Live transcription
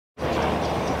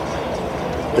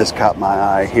This caught my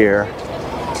eye here.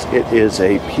 It is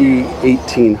a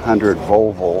P1800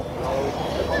 Volvo.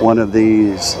 One of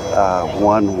these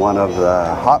won one of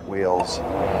the Hot Wheels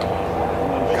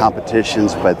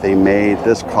competitions, but they made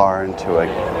this car into a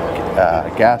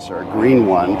gas or a green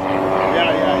one.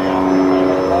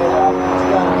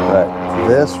 But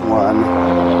this one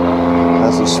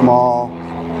has a small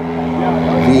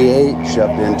V8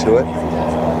 shoved into it.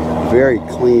 Very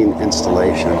clean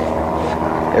installation.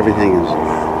 Everything is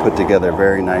put together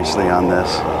very nicely on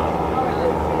this.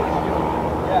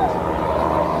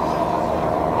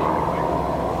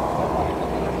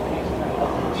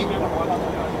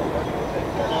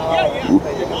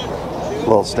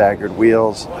 Little staggered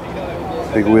wheels,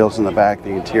 big wheels in the back.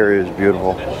 The interior is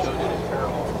beautiful.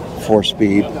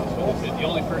 4-speed.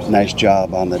 Nice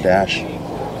job on the dash.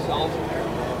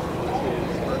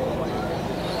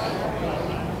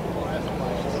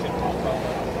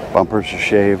 Bumpers are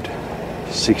shaved.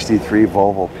 63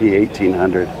 Volvo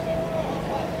P1800.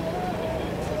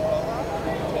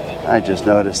 I just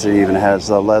noticed it even has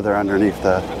the leather underneath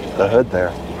the hood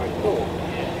there.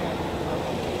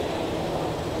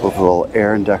 With a little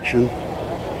air induction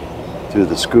through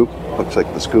the scoop. Looks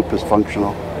like the scoop is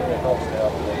functional.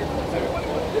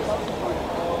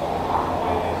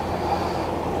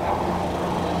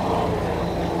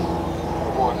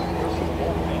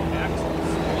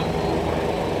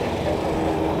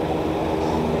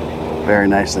 Very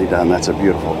nicely done. That's a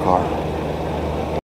beautiful car.